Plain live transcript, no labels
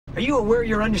Are you aware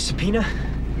you're under subpoena?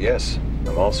 Yes.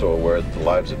 I'm also aware that the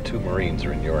lives of 2 Marines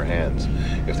are in your hands.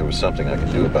 If there was something I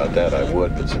could do about that, I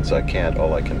would, but since I can't,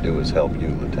 all I can do is help you,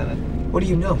 Lieutenant. What do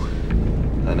you know?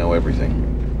 I know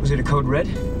everything. Was it a code red?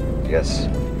 Yes.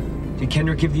 Did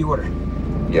Kendrick give the order?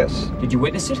 Yes. Did you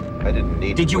witness it? I didn't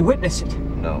need Did you witness it?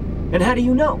 No. And how do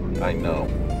you know? I know.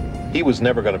 He was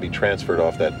never going to be transferred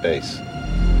off that base.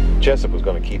 Jessup was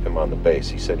going to keep him on the base.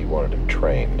 He said he wanted him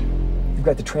trained. You've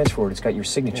got the transfer order. It's got your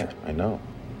signature. Yeah, I know.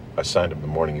 I signed him the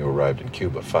morning you arrived in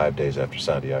Cuba, 5 days after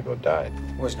Santiago died.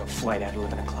 There was no flight at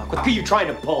 11 o'clock. What are you trying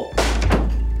to pull?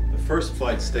 The first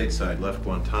flight stateside left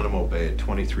Guantanamo Bay at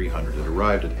 2300. It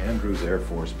arrived at Andrews Air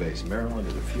Force Base, Maryland,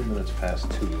 at a few minutes past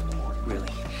 2 in the morning. Really?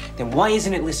 Then why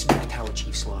isn't it listed in the Tower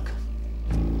Chief's log?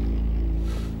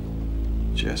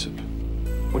 Jessup.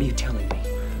 What are you telling me?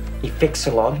 He fixed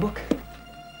the logbook?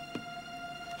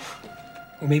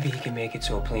 Well, maybe he can make it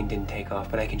so a plane didn't take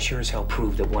off, but I can sure as hell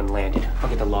prove that one landed. I'll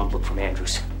get the logbook from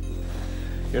Andrews.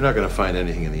 You're not going to find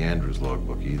anything in the Andrews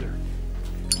logbook either.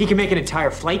 He can make an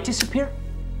entire flight disappear?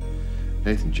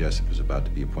 Nathan Jessup is about to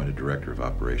be appointed Director of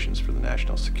Operations for the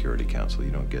National Security Council.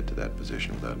 You don't get to that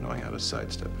position without knowing how to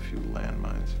sidestep a few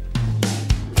landmines.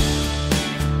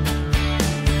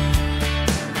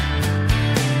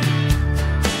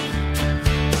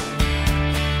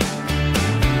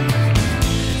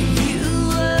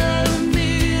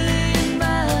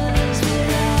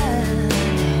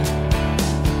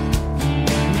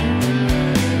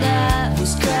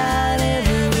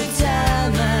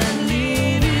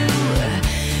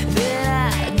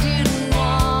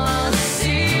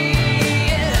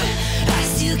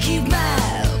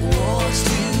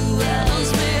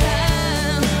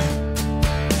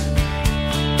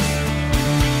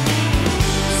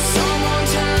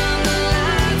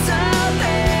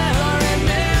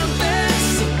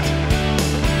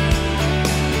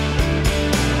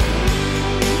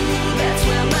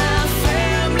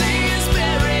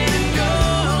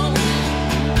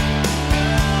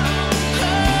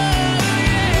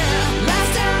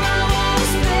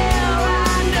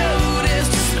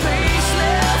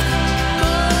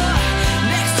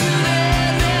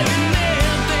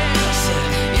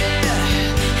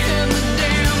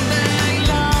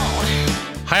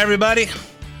 Hi, everybody.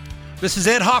 This is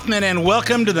Ed Hoffman, and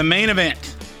welcome to the main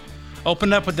event.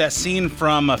 Opened up with that scene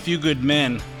from A Few Good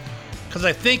Men, because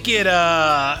I think it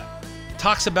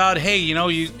talks about, hey, you know,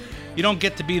 you don't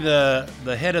get to be the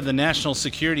head of the National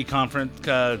Security Conference,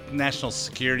 National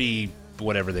Security,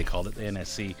 whatever they called it, the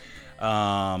NSC,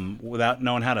 without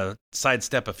knowing how to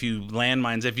sidestep a few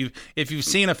landmines. If you've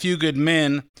seen A Few Good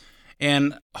Men,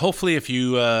 and hopefully if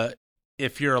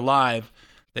you're alive,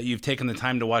 that you've taken the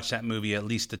time to watch that movie at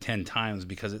least 10 times,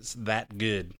 because it's that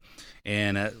good.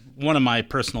 And one of my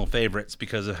personal favorites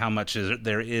because of how much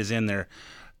there is in there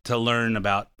to learn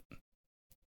about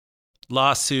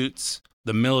lawsuits,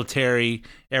 the military,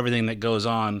 everything that goes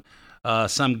on,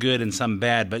 some good and some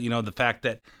bad. But, you know, the fact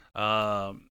that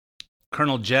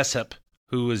Colonel Jessup,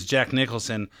 who was Jack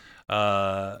Nicholson,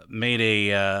 made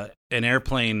an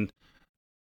airplane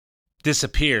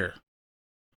disappear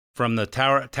from the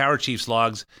Tower Chief's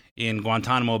logs in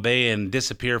Guantanamo Bay and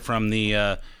disappear from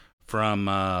the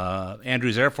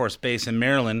Andrews Air Force Base in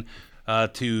Maryland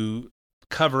to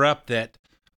cover up that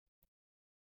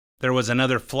there was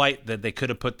another flight that they could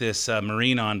have put this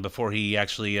Marine on before he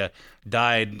actually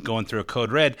died going through a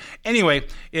code red. Anyway,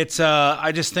 it's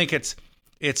I just think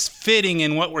it's fitting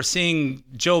in what we're seeing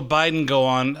Joe Biden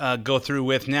go through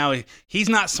with now. He's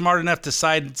not smart enough to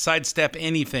sidestep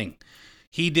anything.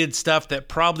 He did stuff that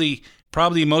probably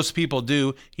most people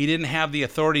do. He didn't have the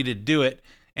authority to do it,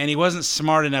 and he wasn't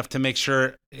smart enough to make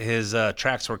sure his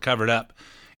tracks were covered up.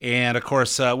 And, of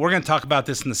course, we're going to talk about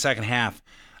this in the second half.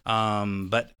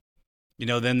 But, you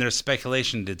know, then there's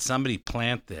speculation. Did somebody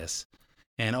plant this?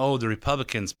 And, the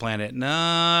Republicans planted it.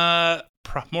 Nah,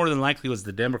 more than likely it was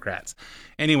the Democrats.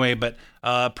 Anyway, but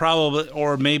probably,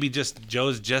 or maybe just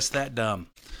Joe's just that dumb.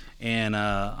 And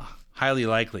highly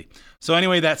likely. So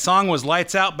anyway, that song was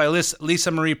Lights Out by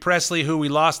Lisa Marie Presley, who we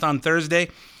lost on Thursday.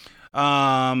 We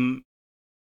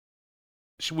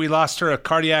lost her of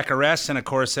cardiac arrest, and of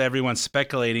course, everyone's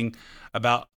speculating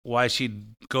about why she'd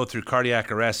go through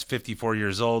cardiac arrest, 54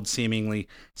 years old, seemingly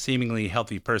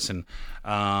healthy person.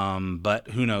 But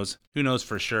who knows? Who knows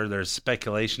for sure? There's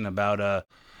speculation about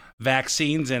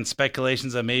vaccines and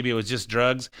speculations that maybe it was just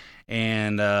drugs.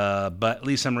 And but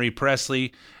Lisa Marie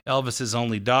Presley, Elvis's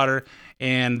only daughter,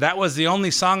 and that was the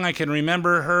only song I can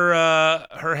remember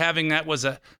her having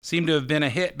that seemed to have been a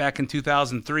hit back in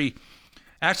 2003.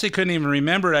 Actually, couldn't even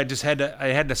remember it. I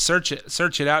had to search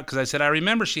it out because I said I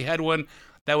remember she had one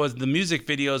That was the music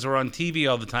videos were on TV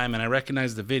all the time, and I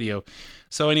recognized the video.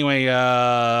 So anyway,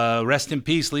 rest in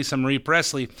peace, Lisa Marie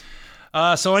Presley.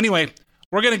 So anyway,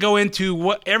 we're going to go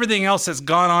into everything else that's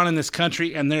gone on in this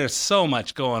country, and there's so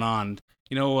much going on.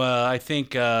 You know, I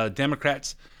think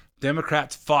Democrats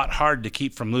fought hard to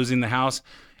keep from losing the House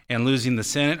and losing the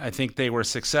Senate. I think they were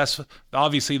successful.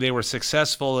 Obviously, they were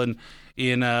successful in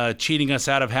cheating us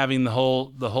out of having the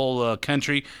whole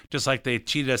country, just like they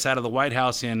cheated us out of the White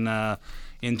House in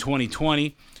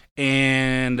 2020.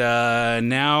 And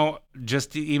now,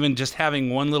 just having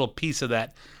one little piece of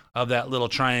that little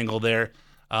triangle there,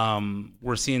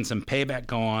 we're seeing some payback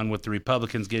go on with the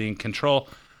Republicans getting control.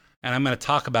 And I'm going to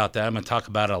talk about that. I'm going to talk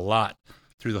about it a lot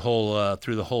through the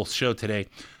whole show today.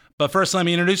 But first, let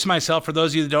me introduce myself. For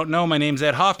those of you that don't know, my name's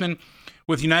Ed Hoffman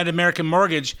with United American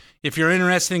Mortgage. If you're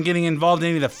interested in getting involved in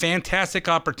any of the fantastic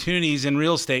opportunities in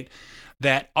real estate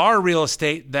that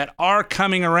are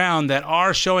coming around, that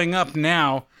are showing up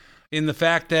now, in the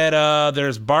fact that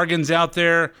there's bargains out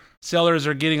there, sellers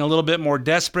are getting a little bit more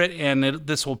desperate, and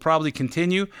this will probably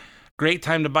continue. Great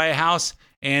time to buy a house.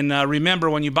 And remember,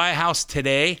 when you buy a house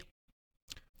today,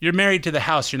 you're married to the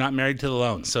house. You're not married to the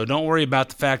loan. So don't worry about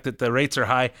the fact that the rates are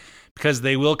high, because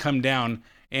they will come down,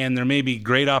 and there may be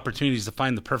great opportunities to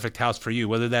find the perfect house for you,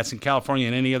 whether that's in California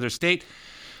and any other state.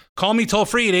 Call me toll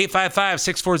free at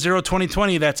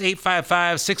 855-640-2020. That's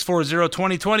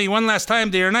 855-640-2020. One last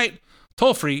time, day or night.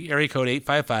 Toll free, area code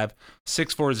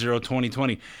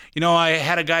 855-640-2020. You know, I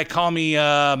had a guy call me,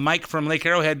 Mike from Lake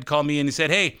Arrowhead called me, and he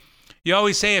said, "Hey, you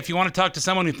always say if you want to talk to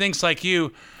someone who thinks like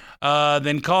you,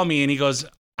 then call me." And he goes,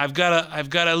 I've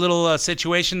got a little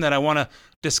situation that I want to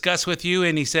discuss with you.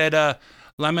 And he said, I'm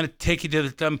going to take you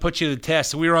to put you to the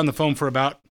test. So we were on the phone for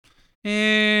about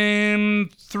 3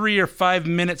 or 5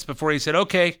 minutes before he said,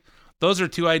 "Okay, those are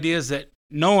two ideas that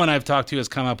no one I've talked to has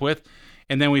come up with."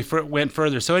 And then we went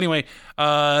further. So anyway,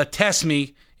 test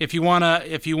me if you want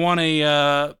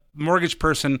a mortgage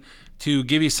person to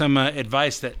give you some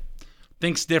advice that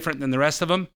thinks different than the rest of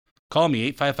them. Call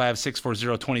me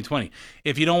 855-640-2020.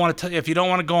 If you don't want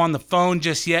to go on the phone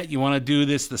just yet, you want to do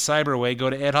this the cyber way, go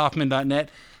to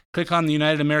edhoffman.net, click on the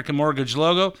United American Mortgage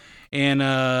logo, and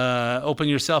open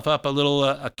yourself up a little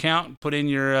account, put in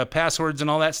your passwords and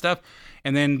all that stuff,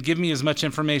 and then give me as much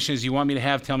information as you want me to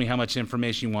have. Tell me how much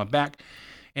information you want back,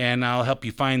 and I'll help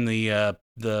you find the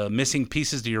missing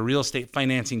pieces to your real estate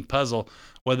financing puzzle,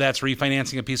 whether that's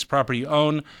refinancing a piece of property you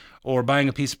own, or buying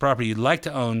a piece of property you'd like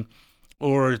to own,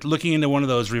 or looking into one of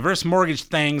those reverse mortgage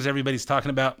things everybody's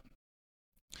talking about.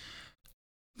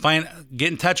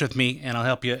 Get in touch with me, and I'll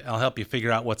help you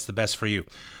figure out what's the best for you.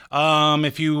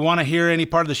 If you want to hear any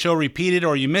part of the show repeated,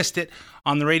 or you missed it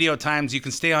on the radio times, you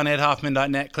can stay on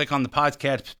edhoffman.net, click on the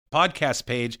podcast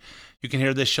page. You can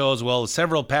hear this show as well as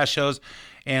several past shows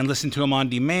and listen to them on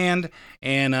demand.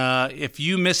 And if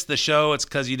you missed the show, it's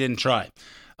because you didn't try.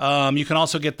 You can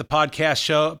also get the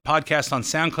podcast on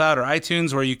SoundCloud or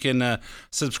iTunes, where you can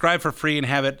subscribe for free and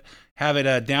have it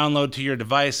download to your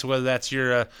device, whether that's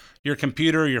your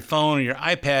computer, your phone, or your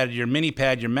iPad, your mini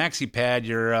pad, your maxi pad,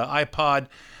 your iPod,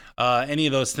 any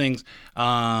of those things,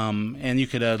 and you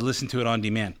could listen to it on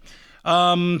demand.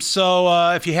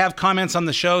 So if you have comments on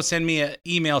the show, send me an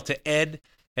email to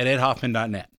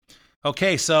ed@edhoffman.net.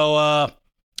 Okay, so I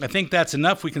think that's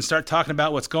enough. We can start talking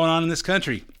about what's going on in this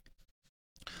country.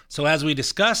 So as we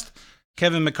discussed,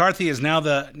 Kevin McCarthy is now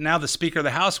the Speaker of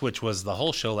the House, which was the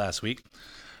whole show last week.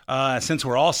 Since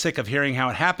we're all sick of hearing how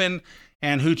it happened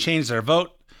and who changed their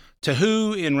vote to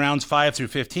who in rounds 5 through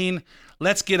 15,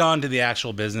 let's get on to the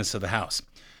actual business of the House.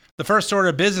 The first order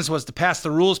of business was to pass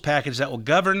the rules package that will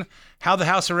govern how the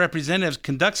House of Representatives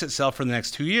conducts itself for the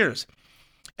next 2 years.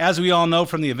 As we all know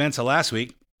from the events of last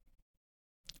week,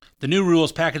 the new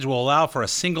rules package will allow for a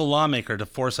single lawmaker to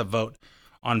force a vote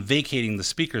on vacating the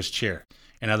Speaker's chair.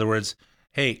 In other words,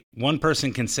 hey, one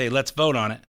person can say, let's vote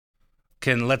on it.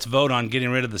 Let's vote on getting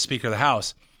rid of the Speaker of the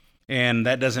House. And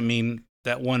that doesn't mean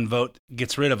that one vote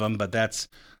gets rid of him, but that's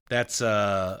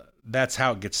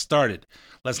how it gets started.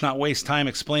 Let's not waste time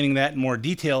explaining that in more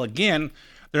detail. Again,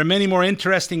 there are many more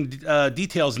interesting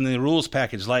details in the rules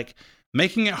package, like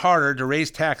making it harder to raise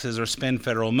taxes or spend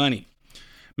federal money,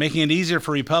 making it easier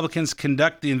for Republicans to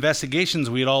conduct the investigations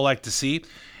we'd all like to see,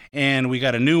 and we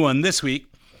got a new one this week,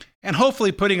 and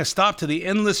hopefully putting a stop to the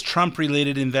endless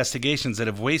Trump-related investigations that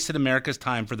have wasted America's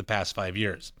time for the past 5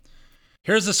 years.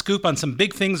 Here's the scoop on some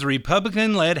big things the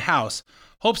Republican-led House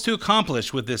hopes to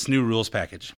accomplish with this new rules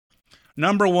package.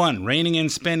 Number 1, reining in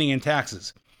spending and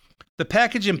taxes. The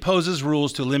package imposes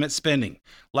rules to limit spending,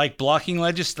 like blocking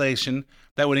legislation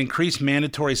that would increase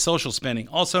mandatory social spending,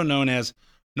 also known as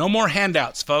no more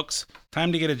handouts, folks.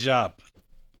 Time to get a job.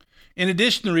 In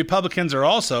addition, the Republicans are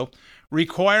also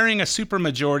requiring a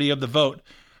supermajority of the vote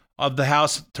of the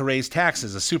House to raise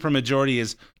taxes. A supermajority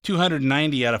is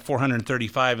 290 out of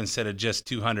 435 instead of just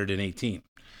 218.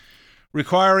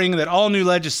 Requiring that all new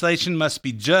legislation must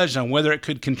be judged on whether it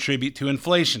could contribute to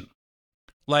inflation,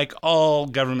 like all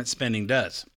government spending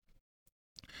does.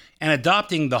 And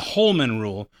adopting the Holman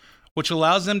Rule, which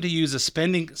allows them to use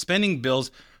spending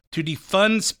bills to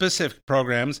defund specific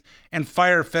programs and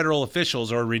fire federal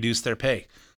officials or reduce their pay.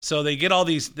 So they get all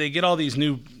these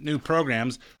new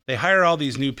programs, they hire all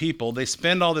these new people, they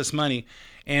spend all this money,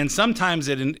 and sometimes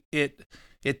it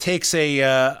takes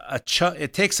a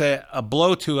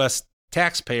blow to us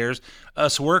taxpayers,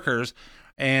 us workers,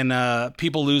 and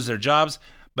people lose their jobs.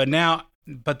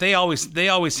 But they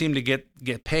always seem to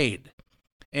get paid.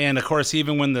 And of course,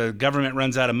 even when the government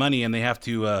runs out of money and they have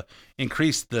to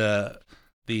increase the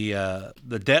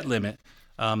debt limit,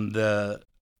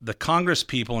 the Congress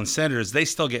people and senators, they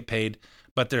still get paid,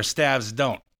 but their staffs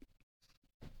don't.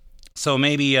 So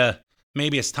maybe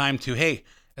it's time to, hey,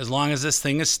 as long as this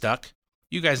thing is stuck,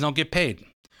 you guys don't get paid.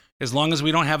 As long as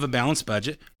we don't have a balanced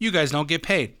budget, you guys don't get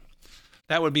paid.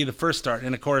 That would be the first start.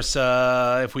 And of course,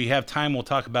 if we have time, we'll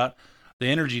talk about the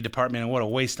Energy Department and what a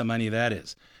waste of money that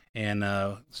is. And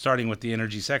starting with the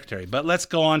Energy Secretary. But let's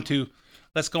go on to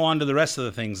the rest of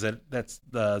the things that's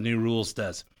the new rules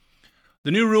does.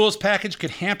 The new rules package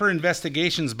could hamper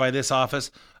investigations by this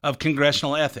Office of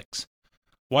Congressional Ethics.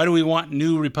 Why do we want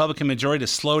new Republican majority to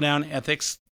slow down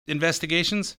ethics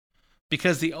investigations?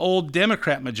 Because the old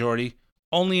Democrat majority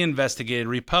only investigated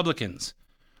Republicans,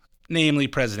 namely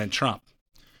President Trump.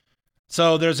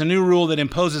 So there's a new rule that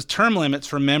imposes term limits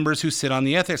for members who sit on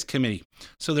the Ethics Committee.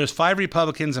 So there's 5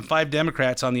 Republicans and 5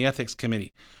 Democrats on the Ethics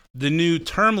Committee. The new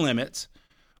term limits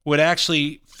would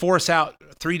actually force out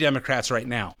 3 Democrats right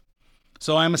now.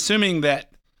 So I'm assuming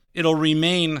that it'll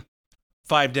remain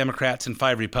 5 Democrats and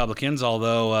 5 Republicans,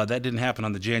 although that didn't happen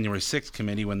on the January 6th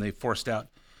committee when they forced out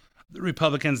the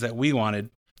Republicans that we wanted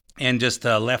and just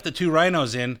left the 2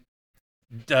 rhinos in,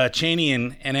 Cheney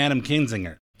and Adam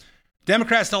Kinzinger.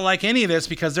 Democrats don't like any of this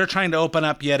because they're trying to open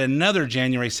up yet another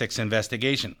January 6th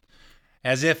investigation,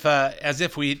 as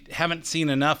if we haven't seen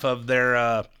enough of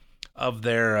their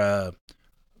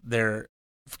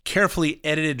carefully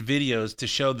edited videos to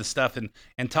show the stuff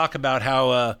and talk about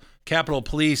how Capitol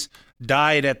Police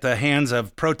died at the hands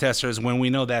of protesters when we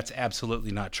know that's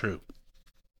absolutely not true.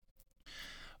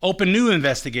 Open new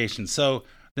investigations. So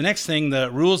the next thing, the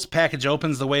rules package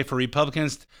opens the way for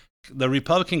the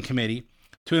Republican committee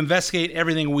to investigate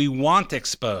everything we want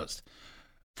exposed.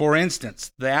 For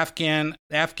instance, the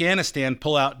Afghanistan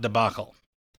pullout debacle.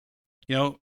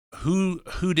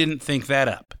 Who didn't think that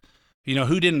up?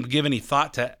 Who didn't give any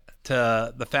thought to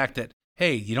the fact that,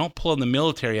 hey, you don't pull the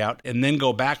military out and then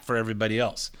go back for everybody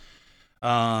else?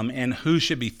 And who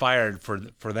should be fired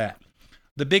for that?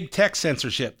 The big tech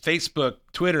censorship, Facebook,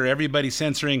 Twitter, everybody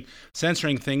censoring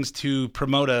things to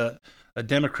promote a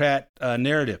Democrat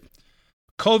narrative.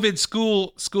 COVID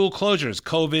school closures,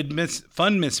 COVID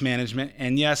fund mismanagement,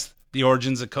 and yes, the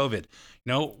origins of COVID.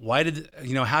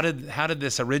 How did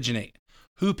this originate?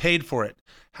 Who paid for it?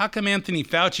 How come Anthony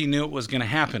Fauci knew it was going to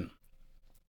happen?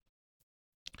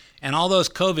 And all those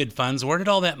COVID funds, where did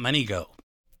all that money go?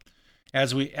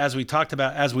 As we talked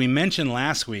about, as we mentioned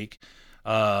last week,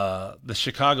 the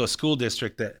Chicago school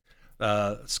district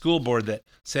school board that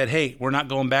said, hey, we're not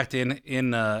going back to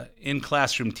in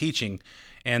classroom teaching.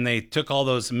 And they took all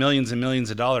those millions and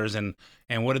millions of dollars and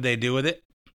what did they do with it?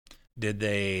 Did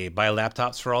they buy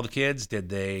laptops for all the kids? Did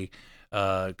they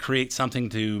create something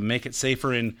to make it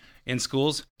safer in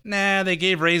schools? Nah, they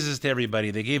gave raises to everybody.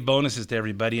 They gave bonuses to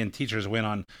everybody, and teachers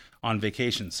went on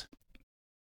vacations.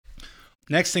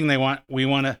 Next thing we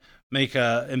want to make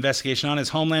an investigation on is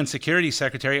Homeland Security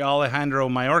Secretary Alejandro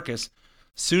Mayorkas,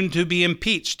 soon to be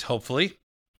impeached, hopefully.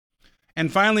 And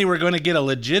finally, we're going to get a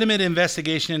legitimate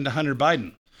investigation into Hunter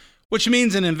Biden, which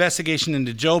means an investigation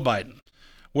into Joe Biden.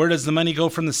 Where does the money go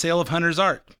from the sale of Hunter's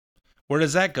art? Where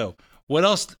does that go? What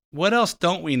else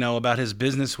don't we know about his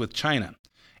business with China?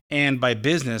 And by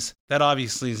business, that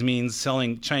obviously means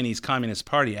selling Chinese Communist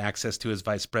Party access to his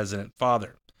vice president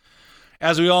father.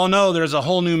 As we all know, there's a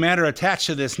whole new matter attached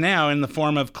to this now in the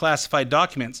form of classified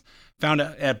documents found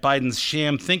at Biden's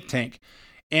sham think tank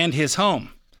and his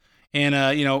home. And,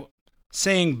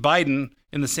 saying Biden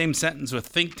in the same sentence with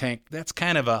think tank, that's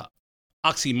kind of a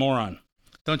oxymoron,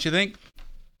 don't you think?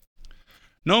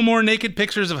 No more naked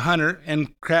pictures of Hunter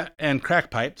and crack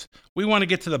pipes. We want to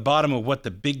get to the bottom of what the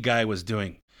big guy was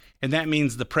doing, and that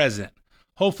means the president.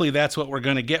 Hopefully that's what we're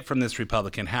going to get from this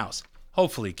Republican House.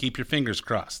 Hopefully, keep your fingers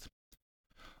crossed.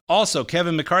 Also,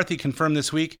 Kevin McCarthy confirmed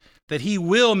this week that he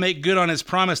will make good on his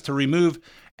promise to remove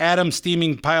Adam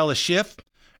Steaming Pile of Schiff,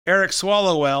 Eric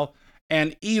Swalwell,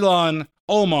 and Ilhan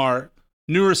Omar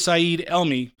Nur Saeed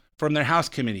Elmi from their House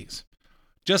committees.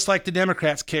 Just like the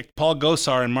Democrats kicked Paul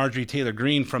Gosar and Marjorie Taylor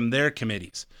Greene from their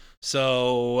committees.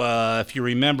 So if you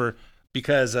remember,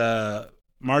 because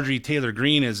Marjorie Taylor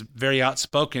Greene is very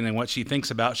outspoken in what she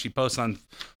thinks about, she posts on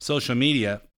social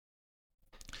media,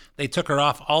 they took her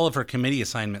off all of her committee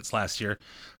assignments last year,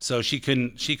 so she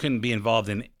couldn't be involved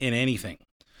in anything.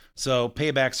 So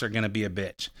paybacks are going to be a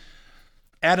bitch.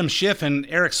 Adam Schiff and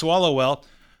Eric Swalwell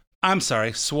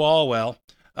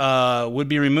would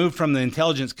be removed from the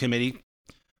Intelligence Committee,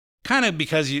 kind of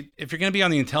because if you're going to be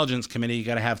on the Intelligence Committee, you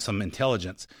got to have some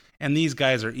intelligence. And these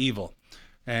guys are evil.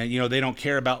 And, they don't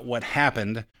care about what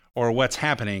happened or what's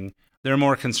happening. They're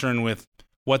more concerned with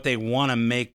what they want to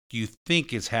make you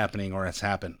think is happening or has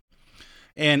happened.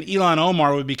 And Ilhan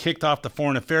Omar would be kicked off the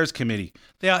Foreign Affairs Committee.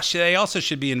 They also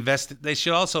should be They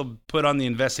should also put on the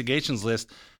investigations list.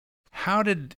 How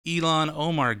did Ilhan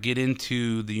Omar get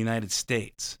into the United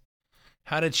States?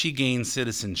 How did she gain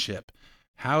citizenship?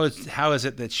 How is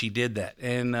it that she did that?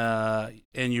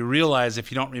 And you realize,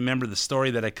 if you don't remember the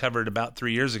story that I covered about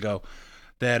 3 years ago,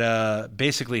 that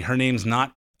basically her name's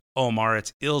not Omar,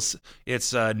 it's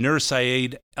Nur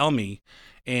Saeed Elmi.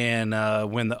 And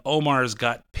when the Omars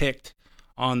got picked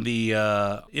on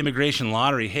the immigration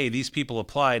lottery, hey, these people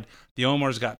applied, the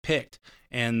Omars got picked,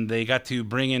 and they got to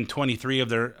bring in 23 of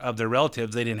their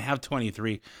relatives. They didn't have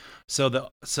 23, so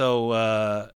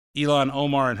Ilhan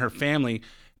Omar and her family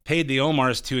paid the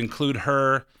Omars to include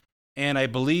her and I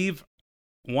believe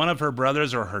one of her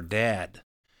brothers or her dad,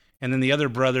 and then the other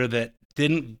brother that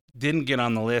didn't get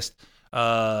on the list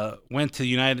went to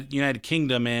United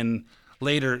Kingdom, and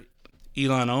later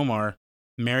Ilhan Omar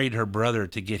married her brother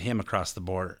to get him across the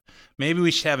border. Maybe we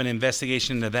should have an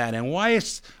investigation into that. And why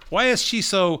is she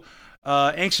so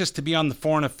anxious to be on the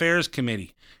Foreign Affairs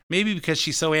Committee? Maybe because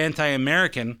she's so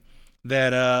anti-American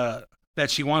that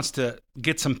she wants to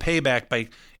get some payback by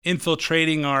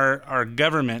infiltrating our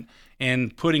government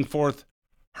and putting forth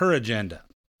her agenda.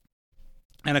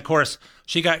 And of course,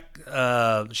 she got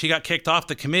kicked off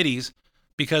the committees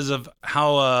because of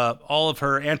how all of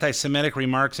her anti-Semitic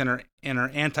remarks and her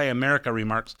anti-America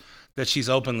remarks that she's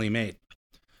openly made.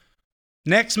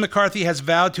 Next, McCarthy has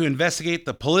vowed to investigate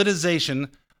the politicization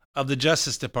of the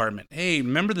Justice Department. Hey,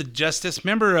 remember the justice?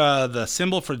 Remember the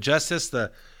symbol for justice?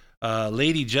 The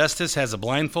Lady Justice has a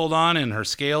blindfold on, and her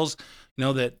scales. You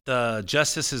know that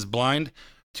justice is blind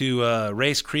to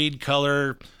race, creed,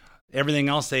 color, everything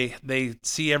else. They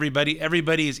see everybody.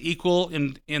 Everybody is equal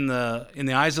in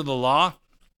the eyes of the law.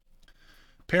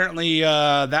 Apparently,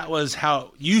 that was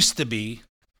how it used to be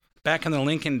back in the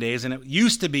Lincoln days, and it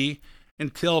used to be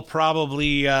until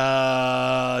probably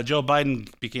Joe Biden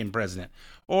became president,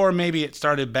 or maybe it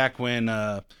started back when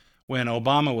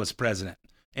Obama was president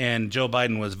and Joe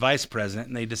Biden was vice president,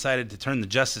 and they decided to turn the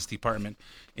Justice Department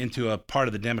into a part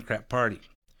of the Democrat Party.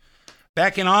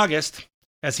 Back in August,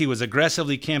 as he was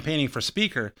aggressively campaigning for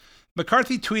Speaker,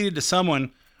 McCarthy tweeted to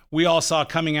someone we all saw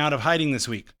coming out of hiding this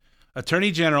week,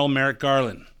 Attorney General Merrick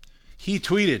Garland. He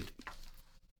tweeted,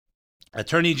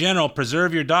 "Attorney General,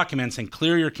 preserve your documents and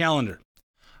clear your calendar.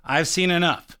 I've seen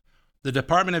enough. The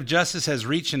Department of Justice has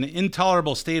reached an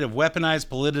intolerable state of weaponized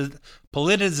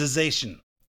politicization.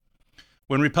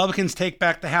 When Republicans take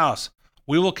back the House,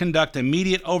 we will conduct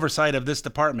immediate oversight of this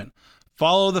department,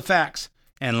 follow the facts,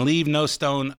 and leave no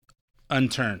stone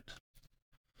unturned."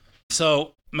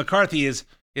 So McCarthy is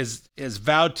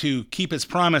vowed to keep his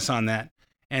promise on that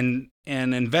and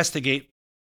investigate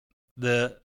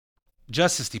the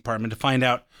Justice Department to find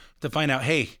out,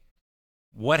 hey,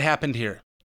 what happened here?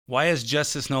 Why is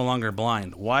justice no longer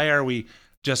blind? Why are we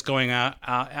just going out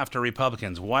after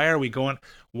Republicans?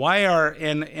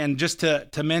 And just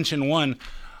to mention one,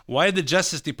 why did the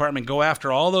Justice Department go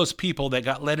after all those people that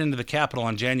got let into the Capitol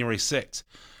on January 6th?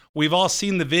 We've all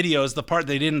seen the videos, the part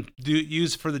they didn't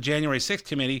use for the January 6th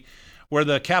committee, where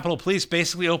the Capitol Police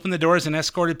basically opened the doors and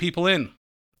escorted people in.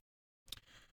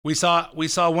 We saw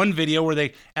one video where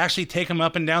they actually take them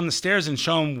up and down the stairs and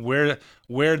show them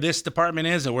where this department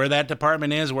is and where that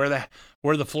department is, where the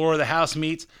floor of the House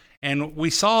meets, and we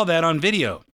saw that on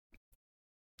video.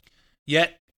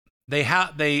 Yet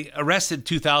they arrested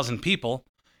 2,000 people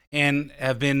and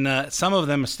have been some of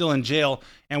them are still in jail.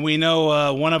 And we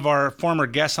know one of our former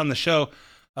guests on the show,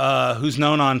 who's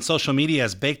known on social media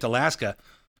as Baked Alaska,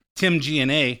 Tim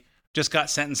G&A, just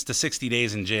got sentenced to 60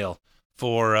 days in jail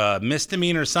for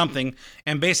misdemeanor something.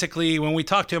 And basically, when we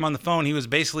talked to him on the phone, he was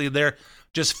basically there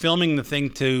just filming the thing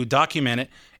to document it,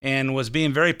 and was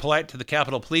being very polite to the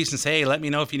Capitol Police and say, hey, let me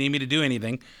know if you need me to do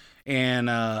anything.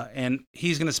 And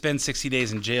he's going to spend 60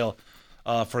 days in jail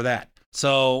for that.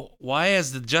 So why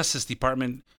has the Justice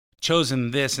Department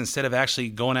chosen this instead of actually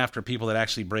going after people that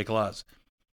actually break laws?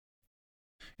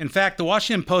 In fact, the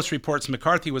Washington Post reports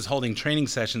McCarthy was holding training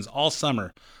sessions all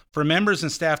summer for members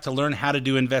and staff to learn how to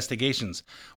do investigations.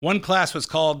 One class was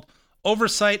called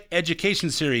Oversight Education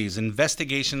Series,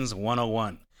 Investigations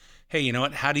 101. Hey, you know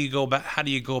what? How do you go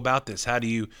about this? How do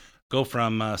you go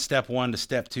from step 1 to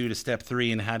step 2 to step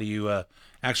 3, and how do you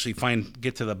actually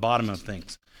get to the bottom of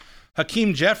things?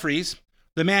 Hakeem Jeffries,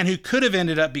 the man who could have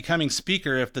ended up becoming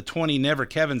speaker if the 20 Never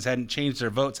Kevins hadn't changed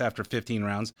their votes after 15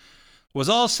 rounds, was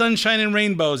all sunshine and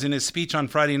rainbows in his speech on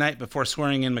Friday night before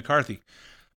swearing in McCarthy.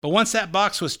 But once that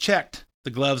box was checked, the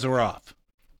gloves were off.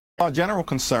 Our general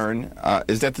concern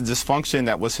is that the dysfunction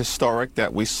that was historic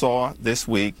that we saw this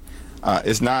week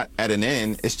is not at an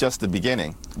end, it's just the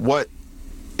beginning. What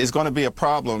is going to be a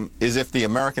problem is if the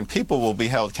American people will be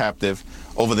held captive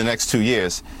over the next 2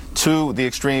 years to the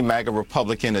extreme MAGA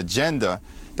Republican agenda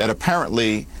that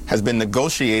apparently has been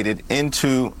negotiated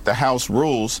into the House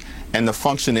rules and the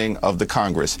functioning of the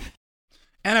Congress.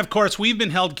 And of course, we've been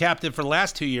held captive for the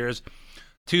last 2 years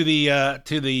to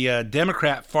the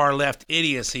Democrat far left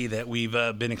idiocy that we've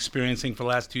been experiencing for the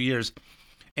last 2 years.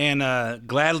 And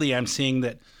gladly, I'm seeing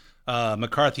that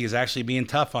McCarthy is actually being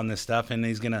tough on this stuff, and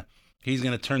he's gonna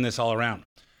turn this all around.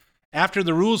 After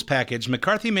the rules package,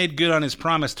 McCarthy made good on his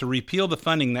promise to repeal the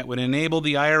funding that would enable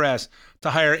the IRS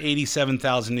to hire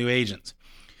 87,000 new agents.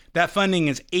 That funding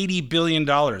is $80 billion,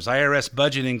 IRS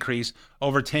budget increase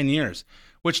over 10 years,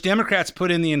 which Democrats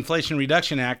put in the Inflation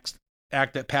Reduction Act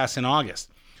that passed in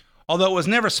August. Although it was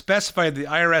never specified the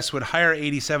IRS would hire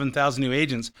 87,000 new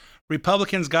agents,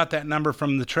 Republicans got that number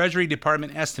from the Treasury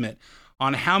Department estimate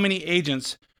on how many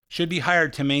agents should be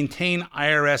hired to maintain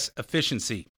IRS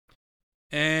efficiency.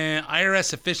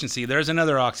 IRS efficiency, there's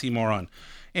another oxymoron.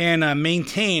 And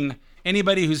maintain,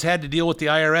 anybody who's had to deal with the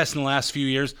IRS in the last few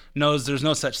years knows there's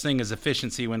no such thing as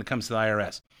efficiency when it comes to the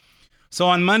IRS. So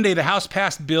on Monday, the House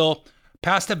passed a bill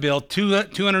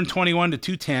 221 to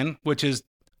 210, which is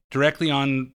directly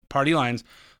on party lines,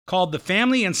 called the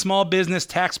Family and Small Business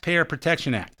Taxpayer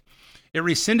Protection Act. It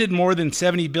rescinded more than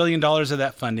 $70 billion of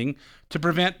that funding to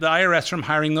prevent the IRS from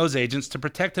hiring those agents to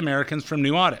protect Americans from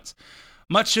new audits,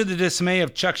 much to the dismay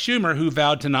of Chuck Schumer, who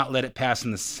vowed to not let it pass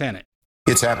in the Senate.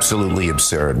 It's absolutely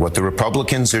absurd. What the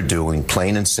Republicans are doing,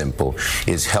 plain and simple,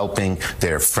 is helping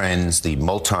their friends, the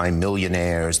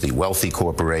multi-millionaires, the wealthy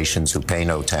corporations who pay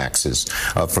no taxes,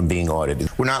 from being audited.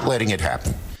 We're not letting it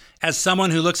happen. As someone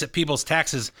who looks at people's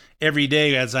taxes every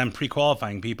day as I'm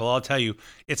pre-qualifying people, I'll tell you,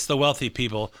 it's the wealthy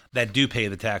people that do pay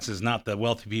the taxes, not the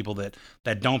wealthy people that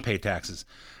don't pay taxes.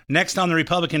 Next on the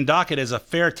Republican docket is a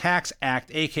Fair Tax Act,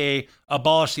 a.k.a.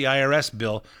 abolish the IRS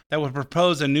bill, that would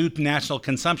propose a new national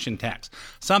consumption tax,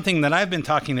 something that I've been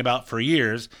talking about for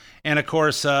years. And, of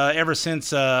course, ever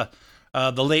since the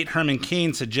late Herman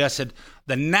Cain suggested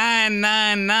the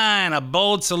 999, a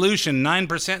bold solution,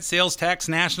 9% sales tax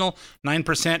national,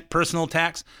 9% personal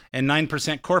tax, and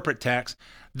 9% corporate tax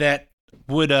that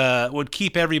would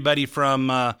keep everybody from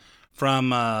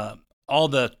all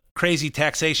the crazy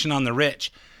taxation on the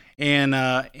rich. And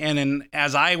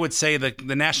as I would say,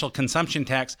 the national consumption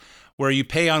tax, where you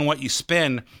pay on what you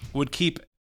spend, would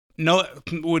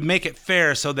make it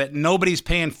fair so that nobody's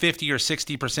paying 50 or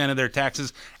 60% of their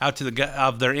taxes out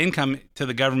of their income to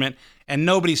the government, and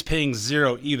nobody's paying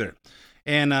zero either.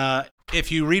 And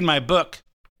if you read my book,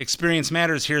 Experience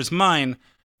Matters, Here's Mine,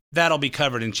 that'll be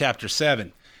covered in Chapter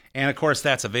 7. And, of course,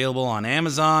 that's available on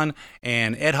Amazon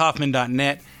and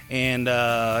edhoffman.net and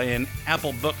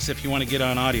Apple Books if you want to get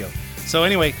on audio. So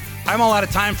anyway, I'm all out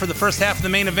of time for the first half of the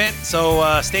main event,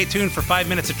 so stay tuned for 5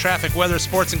 minutes of traffic, weather,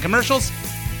 sports, and commercials,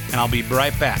 and I'll be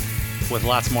right back with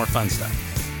lots more fun stuff.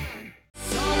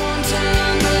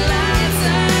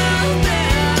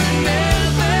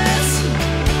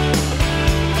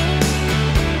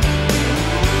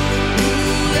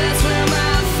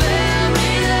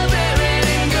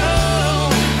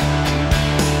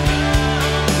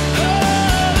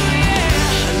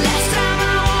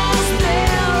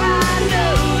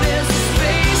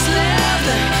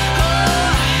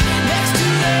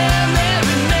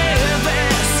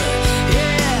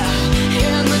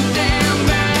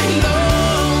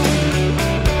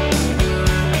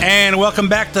 And welcome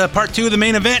back to part 2 of the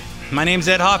main event. My name's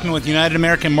Ed Hoffman with United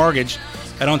American Mortgage.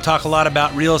 I don't talk a lot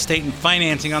about real estate and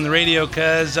financing on the radio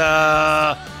because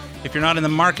if you're not in the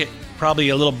market probably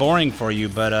a little boring for you,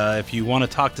 but if you want to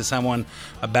talk to someone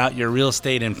about your real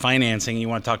estate and financing, you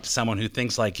want to talk to someone who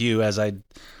thinks like you, as I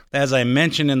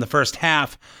mentioned in the first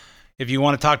half, if you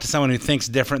want to talk to someone who thinks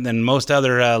different than most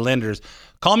other lenders,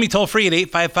 call me toll free at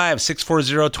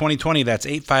 855-640-2020. That's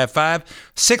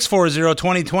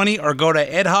 855-640-2020, or go to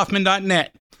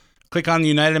edhoffman.net. Click on the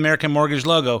United American Mortgage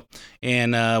logo,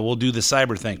 and we'll do the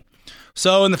cyber thing.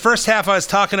 So in the first half, I was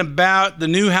talking about the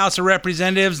new House of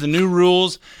Representatives, the new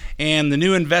rules, and the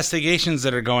new investigations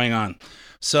that are going on.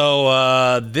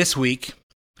 So this week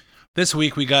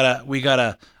we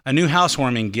got a new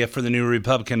housewarming gift for the new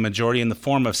Republican majority in the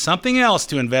form of something else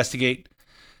to investigate: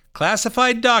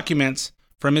 classified documents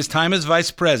from his time as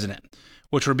vice president,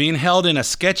 which were being held in a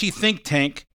sketchy think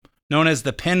tank known as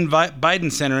the Penn Biden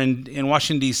Center in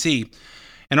Washington, D.C.,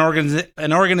 an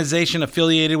organization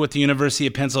affiliated with the University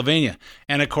of Pennsylvania.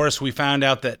 And, of course, we found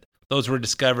out that those were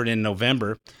discovered in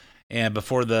November and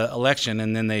before the election,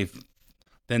 and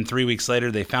then 3 weeks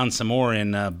later they found some more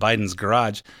in Biden's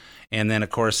garage. And then, of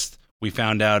course, we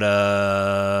found out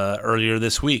earlier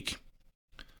this week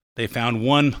they found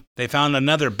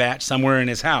another batch somewhere in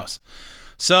his house.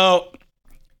 So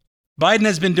Biden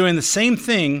has been doing the same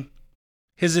thing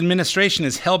his administration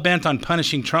is hell-bent on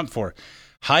punishing Trump for: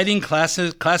 hiding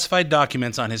classified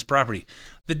documents on his property.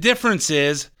 The difference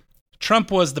is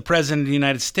Trump was the president of the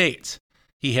United States.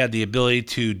 He had the ability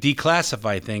to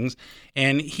declassify things,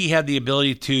 and he had the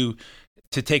ability to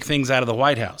take things out of the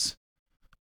White House.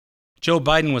 Joe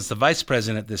Biden was the vice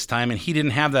president at this time, and he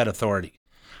didn't have that authority.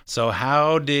 So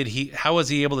how was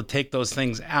he able to take those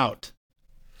things out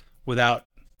without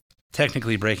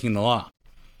technically breaking the law?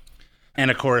 And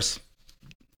of course,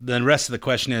 the rest of the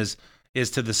question is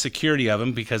to the security of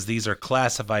them, because these are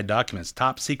classified documents,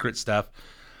 top secret stuff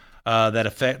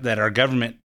that our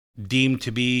government deemed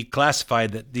to be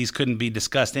classified, that these couldn't be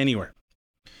discussed anywhere.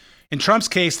 In Trump's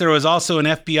case, there was also an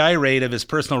FBI raid of his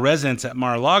personal residence at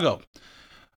Mar-a-Lago.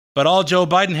 But all Joe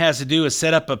Biden has to do is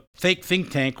set up a fake think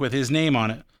tank with his name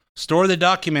on it, store the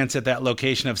documents at that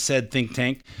location of said think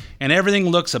tank, and everything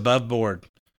looks above board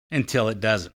until it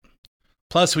doesn't.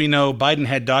 Plus, we know Biden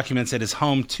had documents at his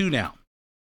home too now.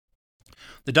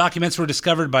 The documents were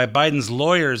discovered by Biden's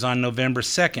lawyers on November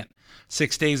 2nd,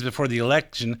 6 days before the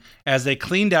election, as they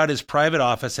cleaned out his private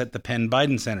office at the Penn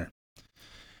Biden Center.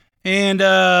 And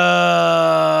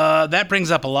that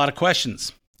brings up a lot of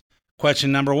questions.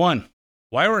 Question number one: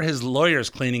 why were his lawyers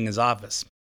cleaning his office?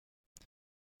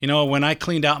 You know, when I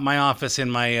cleaned out my office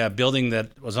in my building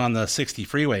that was on the 60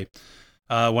 freeway,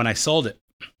 when I sold it,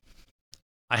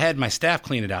 I had my staff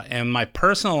clean it out. And my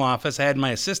personal office, I had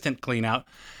my assistant clean out.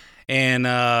 And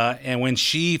when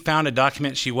she found a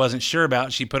document she wasn't sure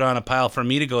about, she put on a pile for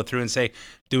me to go through and say,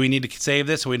 do we need to save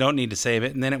this or we don't need to save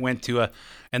it? And then it went to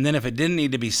and then if it didn't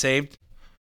need to be saved,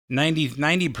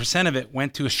 90% of it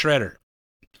went to a shredder,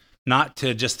 not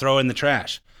to just throw in the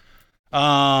trash.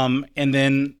 And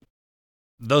then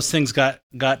those things got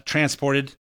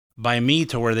transported by me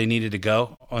to where they needed to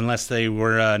go, unless they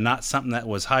were not something that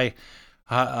was highly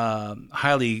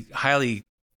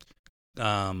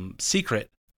secret,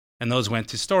 and those went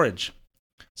to storage.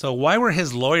 So why were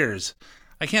his lawyers?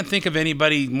 I can't think of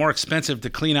anybody more expensive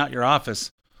to clean out your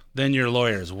office than your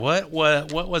lawyers. What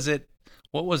was it?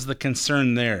 What was the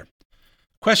concern there?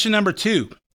 Question number two: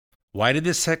 why did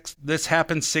this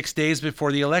happen 6 days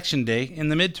before the election day in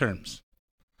the midterms?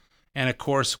 And of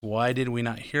course, why did we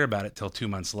not hear about it till 2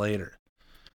 months later?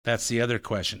 That's the other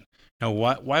question. Now,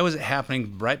 why was it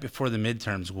happening right before the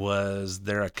midterms? Was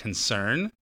there a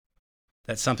concern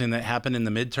that something that happened in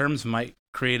the midterms might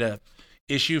create a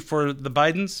issue for the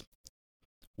Bidens?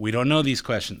 We don't know these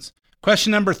questions.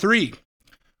 Question number three: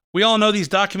 we all know these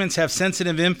documents have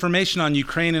sensitive information on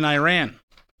Ukraine and Iran.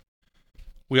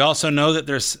 We also know that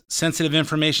there's sensitive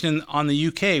information on the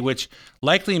UK, which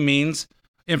likely means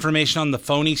information on the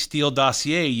phony Steele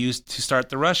dossier used to start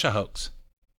the Russia hoax.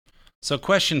 So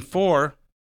question four: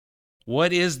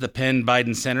 what is the Penn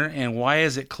Biden Center and why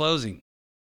is it closing?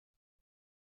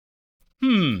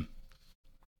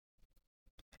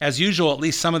 As usual, at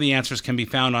least some of the answers can be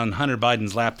found on Hunter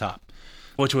Biden's laptop,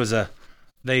 which was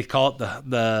they call it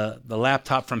the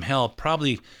laptop from hell,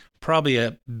 probably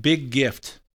a big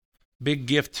gift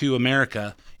to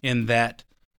America, in that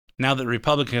now that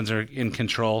Republicans are in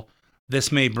control,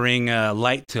 this may bring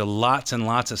light to lots and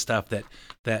lots of stuff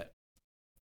that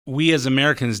we as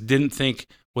Americans didn't think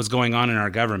was going on in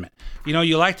our government. You know,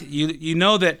 you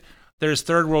know that there's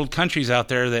third world countries out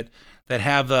there that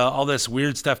have all this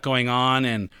weird stuff going on,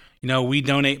 and you know, we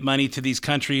donate money to these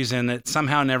countries and it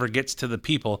somehow never gets to the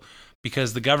people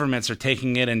because the governments are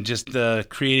taking it and just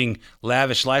creating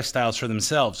lavish lifestyles for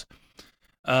themselves.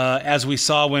 as we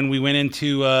saw when we went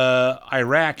into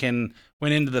Iraq and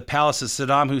went into the palace of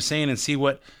Saddam Hussein and see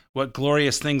what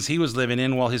glorious things he was living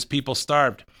in while his people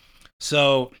starved.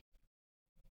 So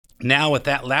now with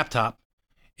that laptop,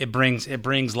 it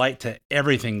brings light to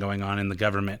everything going on in the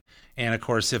government. And of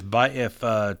course, if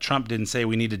Trump didn't say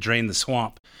we need to drain the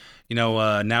swamp,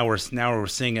 now we're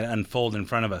seeing it unfold in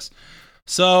front of us.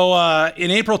 So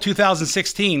in April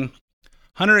 2016,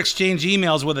 Hunter exchanged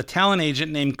emails with a talent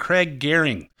agent named Craig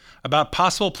Gehring about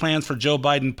possible plans for Joe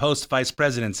Biden post-vice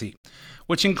presidency,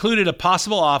 which included a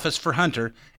possible office for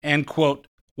Hunter and, quote,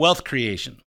 wealth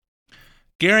creation.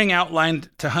 Gehring outlined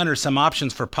to Hunter some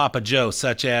options for Papa Joe,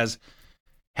 such as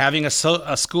having a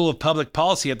school of public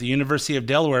policy at the University of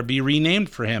Delaware be renamed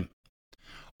for him,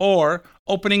 or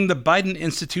opening the Biden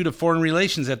Institute of Foreign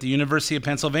Relations at the University of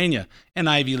Pennsylvania, an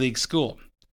Ivy League school.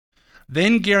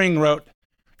 Then Gehring wrote,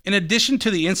 in addition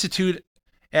to the Institute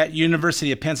at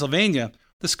University of Pennsylvania,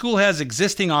 the school has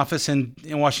existing office in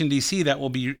Washington, D.C. that will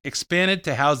be expanded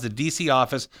to house the D.C.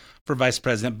 office for Vice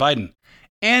President Biden,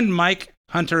 and Mike,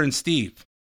 Hunter, and Steve.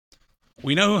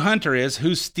 We know who Hunter is.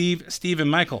 Who's Steve and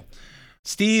Michael?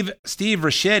 Steve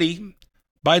Ricchetti,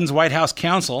 Biden's White House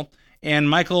counsel, and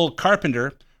Michael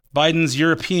Carpenter, Biden's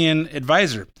European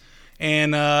advisor.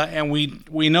 And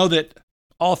we know that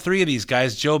all three of these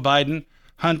guys, Joe Biden,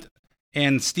 Hunt,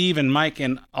 and Steve and Mike,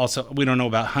 and also we don't know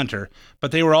about Hunter,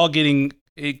 but they were all getting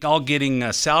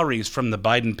salaries from the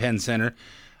Biden Penn Center.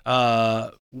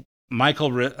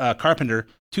 Michael Carpenter,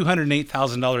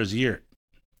 $208,000 a year.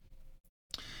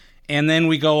 And then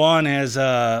we go on as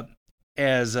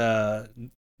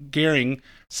Gehring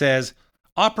says,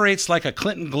 operates like a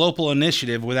Clinton Global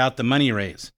Initiative without the money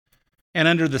raise. And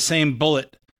under the same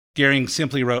bullet, Gehring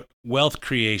simply wrote wealth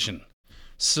creation.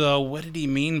 So what did he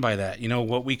mean by that?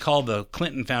 What we call the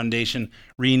Clinton Foundation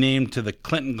renamed to the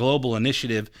Clinton Global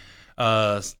Initiative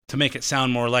to make it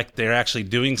sound more like they're actually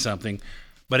doing something,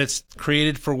 but it's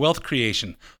created for wealth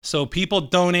creation. So people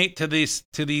donate to these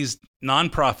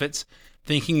nonprofits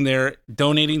thinking they're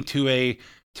donating to a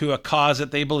cause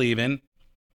that they believe in,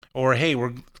 or hey,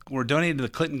 we're donating to the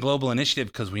Clinton Global Initiative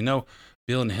because we know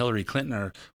Bill and Hillary Clinton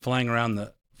are flying around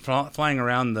the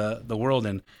world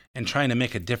and trying to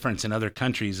make a difference in other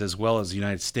countries as well as the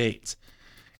United States.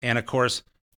 And of course,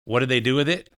 what do they do with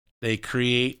it? They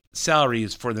create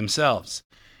salaries for themselves.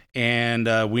 And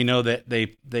we know that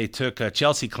they took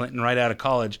Chelsea Clinton right out of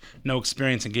college, no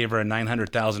experience, and gave her a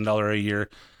 $900,000 a year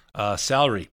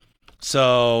salary.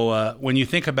 So when you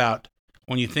think about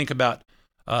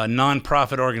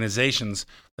nonprofit organizations,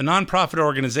 the nonprofit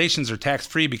organizations are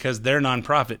tax-free because they're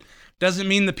nonprofit. Doesn't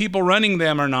mean the people running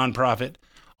them are nonprofit.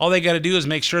 All they got to do is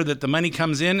make sure that the money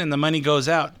comes in and the money goes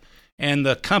out, and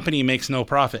the company makes no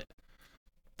profit.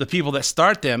 The people that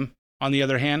start them, on the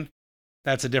other hand,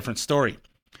 that's a different story.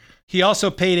 He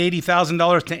also paid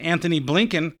 $80,000 to Anthony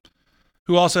Blinken,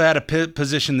 who also had a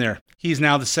position there. He's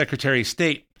now the Secretary of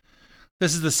State.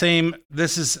 This is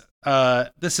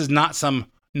not some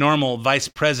normal vice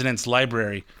president's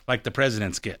library like the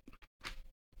presidents get.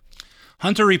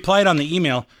 Hunter replied on the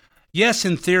email, yes,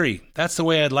 in theory, that's the